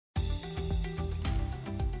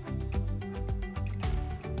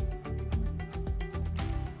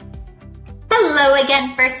Hello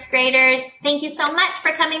again, first graders. Thank you so much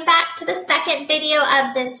for coming back to the second video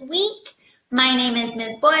of this week. My name is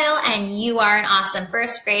Ms. Boyle and you are an awesome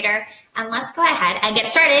first grader. And let's go ahead and get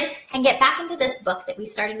started and get back into this book that we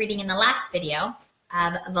started reading in the last video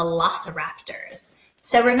of Velociraptors.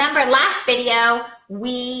 So remember last video,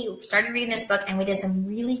 we started reading this book and we did some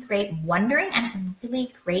really great wondering and some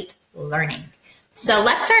really great learning. So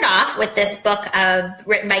let's start off with this book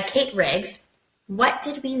written by Kate Riggs. What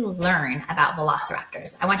did we learn about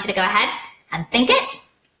Velociraptors? I want you to go ahead and think it,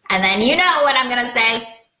 and then you know what I'm going to say.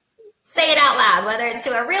 Say it out loud, whether it's to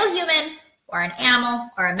a real human or an animal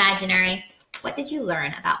or imaginary. What did you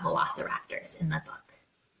learn about Velociraptors in the book?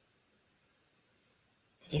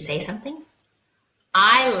 Did you say something?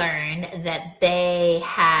 I learned that they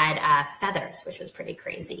had feathers, which was pretty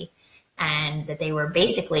crazy, and that they were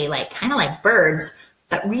basically kind of like birds,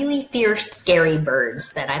 but really fierce, scary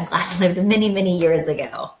birds that I'm glad lived many, many years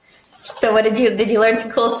ago. So what did you learn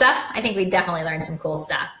some cool stuff? I think we definitely learned some cool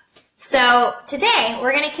stuff. So today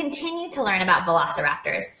we're going to continue to learn about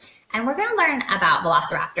Velociraptors, and we're going to learn about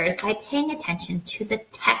Velociraptors by paying attention to the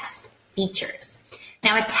text features.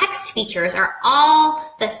 Now, text features are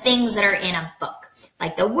all the things that are in a book,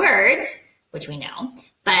 like the words, which we know,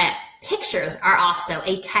 but pictures are also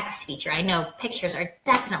a text feature. I know pictures are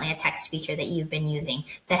definitely a text feature that you've been using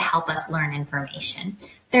that help us learn information.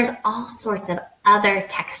 There's all sorts of other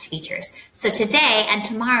text features. So today and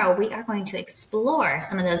tomorrow, we are going to explore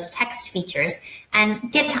some of those text features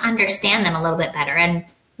and get to understand them a little bit better and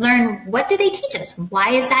learn, what do they teach us? Why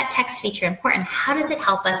is that text feature important? How does it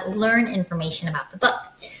help us learn information about the book?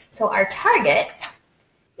 So our target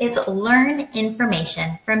is learn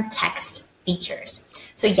information from text features.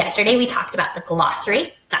 So yesterday we talked about the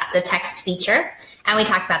glossary, that's a text feature, and we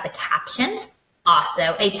talked about the captions,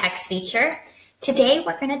 also a text feature. Today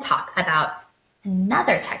we're going to talk about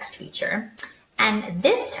another text feature, and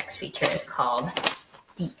this text feature is called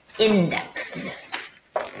the index.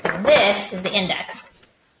 So this is the index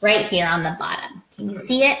right here on the bottom. Can you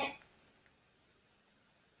see it?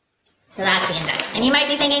 So that's the index. And you might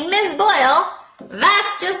be thinking, Ms. Boyle,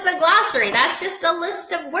 that's just a glossary. That's just a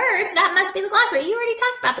list of words. That must be the glossary. You already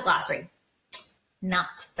talked about the glossary.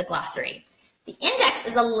 Not the glossary. The index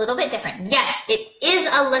is a little bit different. Yes, it is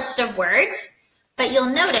a list of words, but you'll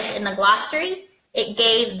notice in the glossary, it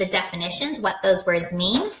gave the definitions, what those words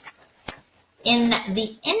mean. In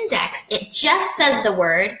the index, it just says the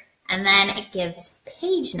word, and then it gives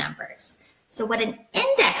page numbers. So what an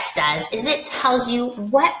index does is it tells you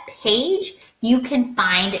what page you can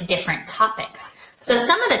find different topics. So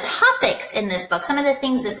some of the topics in this book, some of the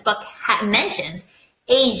things this book mentions,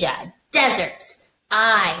 Asia, deserts,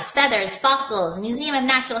 eyes, feathers, fossils, Museum of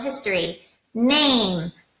Natural History,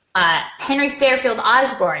 name, Henry Fairfield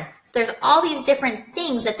Osborn. So there's all these different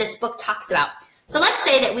things that this book talks about. So let's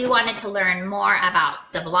say that we wanted to learn more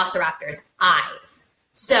about the Velociraptor's eyes.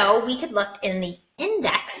 So we could look in the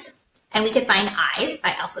index and we could find eyes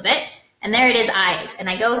by alphabet. And there it is, eyes. And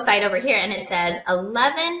I go side over here and it says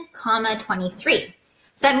 11,23.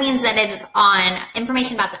 So that means that it is on,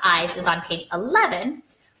 information about the eyes is on page 11,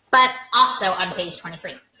 but also on page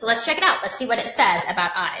 23. So let's check it out. Let's see what it says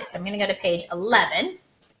about eyes. So I'm going to go to page 11.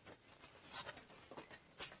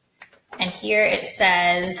 And here it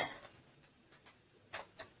says,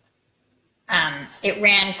 it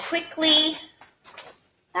ran quickly. Is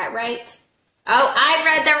that right? Oh, I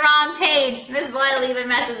read the wrong page. Ms. Boyle even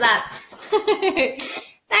messes up. I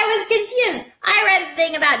was confused. I read the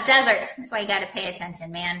thing about deserts. That's why you got to pay attention,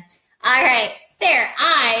 man. All right, there.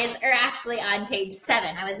 Eyes are actually on page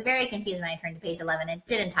 7. I was very confused when I turned to page 11. It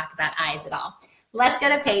didn't talk about eyes at all. Let's go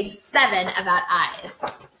to page 7 about eyes.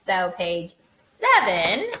 So page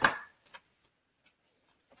 7.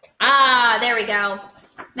 There we go.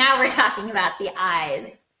 Now we're talking about the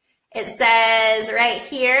eyes. It says right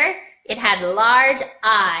here, it had large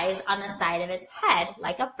eyes on the side of its head,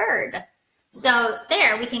 like a bird. So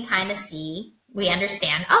there we can kind of see, we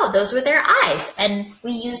understand, oh, those were their eyes. And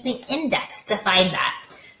we use the index to find that.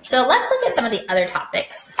 So let's look at some of the other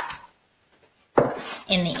topics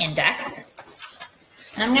in the index.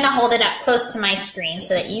 And I'm going to hold it up close to my screen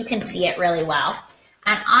so that you can see it really well.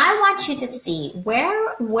 And I want you to see,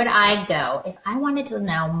 where would I go if I wanted to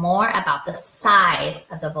know more about the size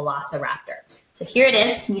of the Velociraptor? So here it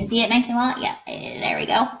is. Can you see it nice and well? Yeah, there we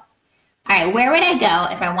go. All right, where would I go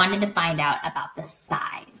if I wanted to find out about the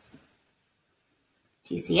size?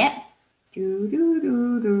 Do you see it?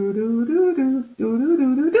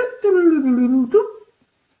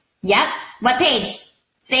 Yep. What page?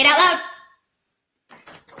 Say it out loud.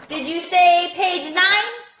 Did you say page 9?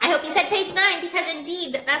 I hope you said page 9 because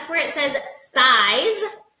indeed that's where it says size.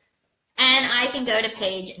 And I I can go to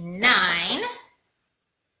page 9,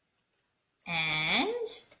 and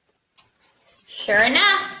sure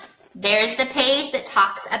enough, there's the page that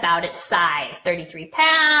talks about its size. 33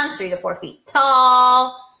 pounds, 3 to 4 feet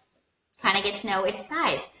tall. Kind of get to know its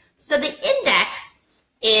size. So the index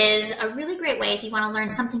is a really great way if you want to learn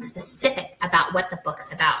something specific about what the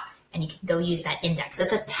book's about. And you can go use that index.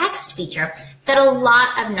 It's a text feature that a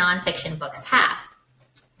lot of nonfiction books have.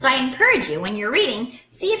 So I encourage you, when you're reading,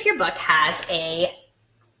 see if your book has a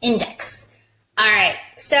index. All right,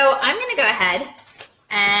 so I'm going to go ahead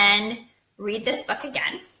and read this book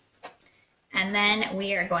again. And then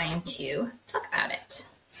we are going to talk about it.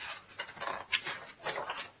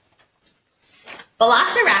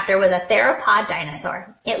 Velociraptor was a theropod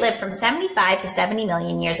dinosaur. It lived from 75 to 70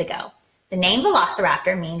 million years ago. The name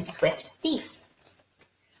Velociraptor means swift thief.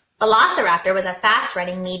 Velociraptor was a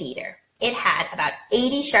fast-running meat eater. It had about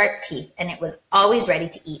 80 sharp teeth, and it was always ready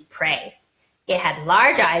to eat prey. It had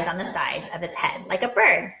large eyes on the sides of its head, like a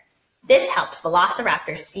bird. This helped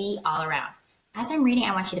Velociraptor see all around. As I'm reading,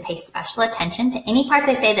 I want you to pay special attention to any parts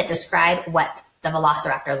I say that describe what the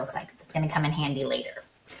Velociraptor looks like. That's going to come in handy later.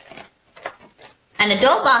 An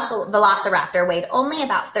adult Velociraptor weighed only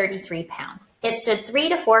about 33 pounds. It stood 3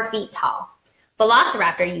 to 4 feet tall.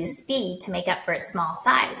 Velociraptor used speed to make up for its small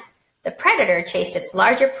size. The predator chased its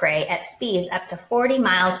larger prey at speeds up to 40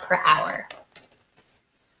 miles per hour.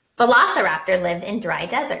 Velociraptor lived in dry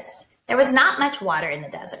deserts. There was not much water in the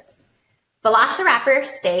deserts. Velociraptor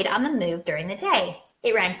stayed on the move during the day.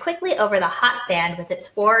 It ran quickly over the hot sand with its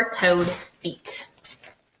 4-toed feet.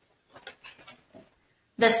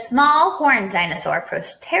 The small horned dinosaur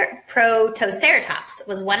Protoceratops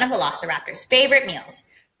was one of Velociraptor's favorite meals.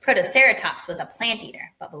 Protoceratops was a plant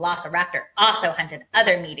eater, but Velociraptor also hunted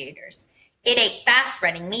other meat eaters. It ate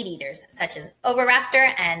fast-running meat eaters such as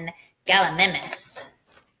Oviraptor and Gallimimus.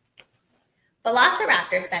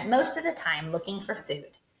 Velociraptor spent most of the time looking for food.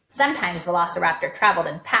 Sometimes Velociraptor traveled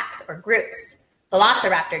in packs or groups.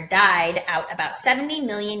 Velociraptor died out about 70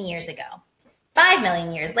 million years ago. 5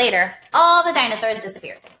 million years later, all the dinosaurs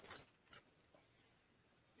disappeared.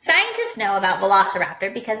 Scientists know about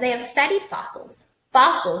Velociraptor because they have studied fossils.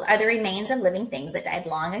 Fossils are the remains of living things that died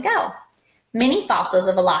long ago. Many fossils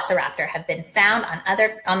of Velociraptor have been found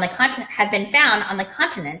on the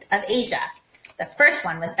continent of Asia. The first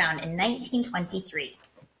one was found in 1923.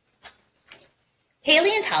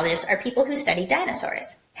 Paleontologists are people who study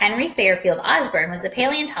dinosaurs. Henry Fairfield Osborn was the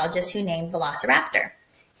paleontologist who named Velociraptor.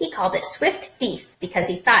 He called it Swift Thief because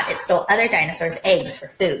he thought it stole other dinosaurs' eggs for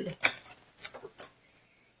food.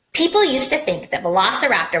 People used to think that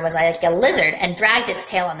Velociraptor was like a lizard and dragged its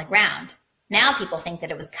tail on the ground. Now people think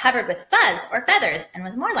that it was covered with fuzz or feathers and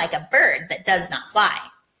was more like a bird that does not fly.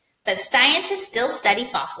 But scientists still study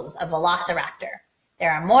fossils of Velociraptor.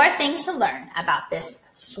 There are more things to learn about this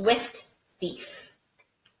swift thief.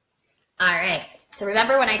 All right, so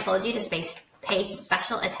remember when I told you to pay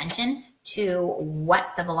special attention to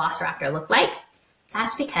what the Velociraptor looked like?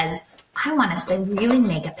 That's because I want us to really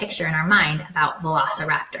make a picture in our mind about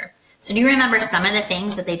Velociraptor. So do you remember some of the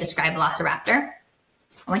things that they describe Velociraptor?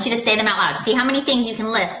 I want you to say them out loud. See how many things you can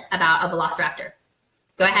list about a Velociraptor.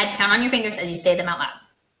 Go ahead, count on your fingers as you say them out loud.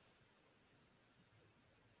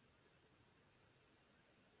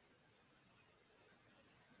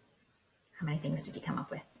 How many things did you come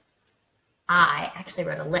up with? I actually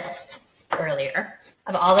wrote a list earlier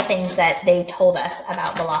of all the things that they told us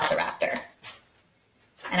about Velociraptor.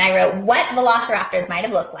 And I wrote what Velociraptors might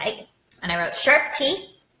have looked like. And I wrote sharp teeth,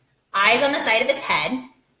 eyes on the side of its head,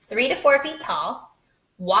 3 to 4 feet tall,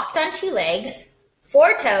 walked on 2 legs,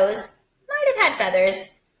 4 toes, might have had feathers,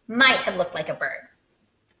 might have looked like a bird.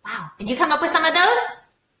 Wow, did you come up with some of those?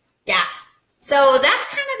 Yeah, so that's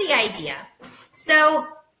kind of the idea. So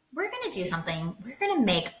we're going to do something. We're going to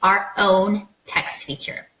make our own text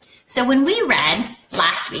feature. So when we read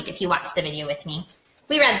last week, if you watched the video with me,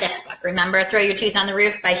 we read this book. Remember Throw Your Tooth on the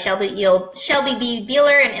Roof by Shelby B.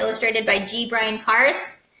 Beeler and illustrated by G. Brian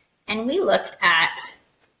Cars. And we looked at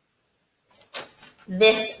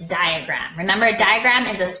this diagram. Remember, a diagram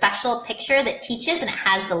is a special picture that teaches and it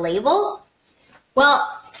has the labels.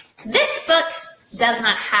 Well, this book does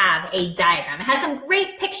not have a diagram. It has some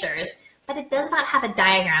great pictures, but it does not have a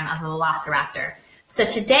diagram of a Velociraptor. So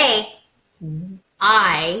today,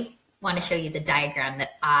 I want to show you the diagram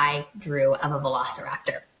that I drew of a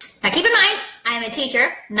Velociraptor. Now keep in mind, I am a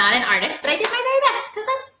teacher, not an artist, but I did my very best because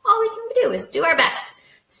that's all we can do is do our best.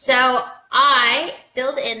 So I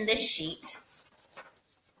filled in this sheet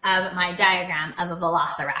of my diagram of a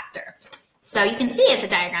Velociraptor. So you can see it's a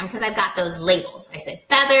diagram because I've got those labels. I said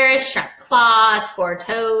feathers, sharp claws, 4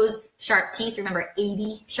 toes, sharp teeth. Remember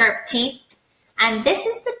 80 sharp teeth. And this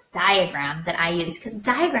is the diagram that I use, because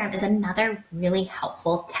diagram is another really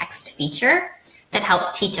helpful text feature that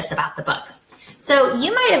helps teach us about the book. So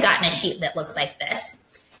you might have gotten a sheet that looks like this,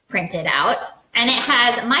 printed out, and it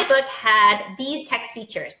has, my book had these text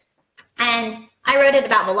features. And I wrote it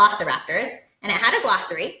about velociraptors, and it had a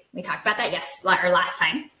glossary. We talked about that last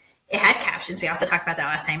time. It had captions. We also talked about that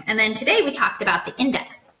last time. And then today we talked about the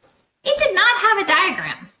index. It did not have a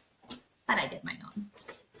diagram, but I did my own.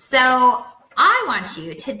 So I want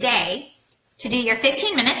you today to do your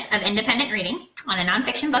 15 minutes of independent reading on a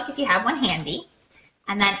nonfiction book if you have one handy.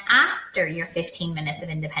 And then after your 15 minutes of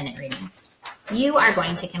independent reading, you are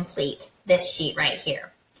going to complete this sheet right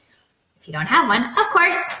here. If you don't have one, of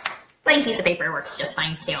course, blank piece of paper works just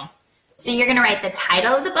fine too. So you're going to write the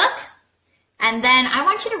title of the book, and then I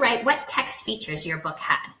want you to write what text features your book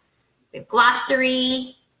had. We have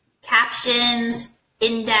glossary, captions,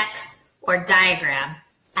 index, or diagram.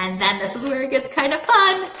 And then this is where it gets kind of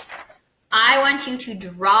fun. I want you to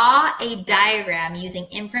draw a diagram using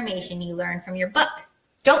information you learned from your book.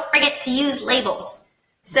 Don't forget to use labels.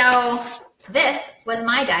 So this was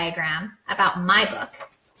my diagram about my book.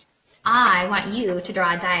 I want you to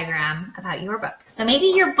draw a diagram about your book. So maybe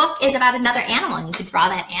your book is about another animal and you could draw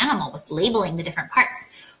that animal with labeling the different parts.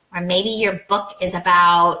 Or maybe your book is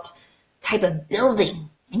about type of building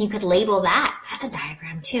and you could label that. That's a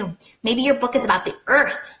diagram too. Maybe your book is about the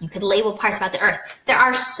earth. You could label parts about the earth. There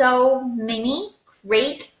are so many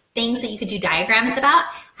great things that you could do diagrams about.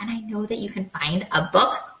 And I know that you can find a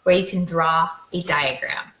book where you can draw a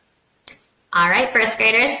diagram. All right, first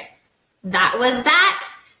graders, that was that.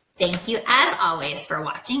 Thank you as always for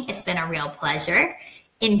watching. It's been a real pleasure.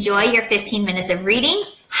 Enjoy your 15 minutes of reading.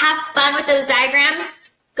 Have fun with those diagrams.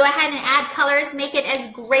 Go ahead and add colors. Make it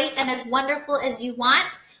as great and as wonderful as you want.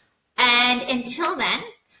 And until then,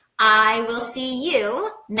 I will see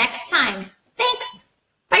you next time. Thanks.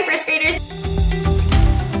 Bye, first graders.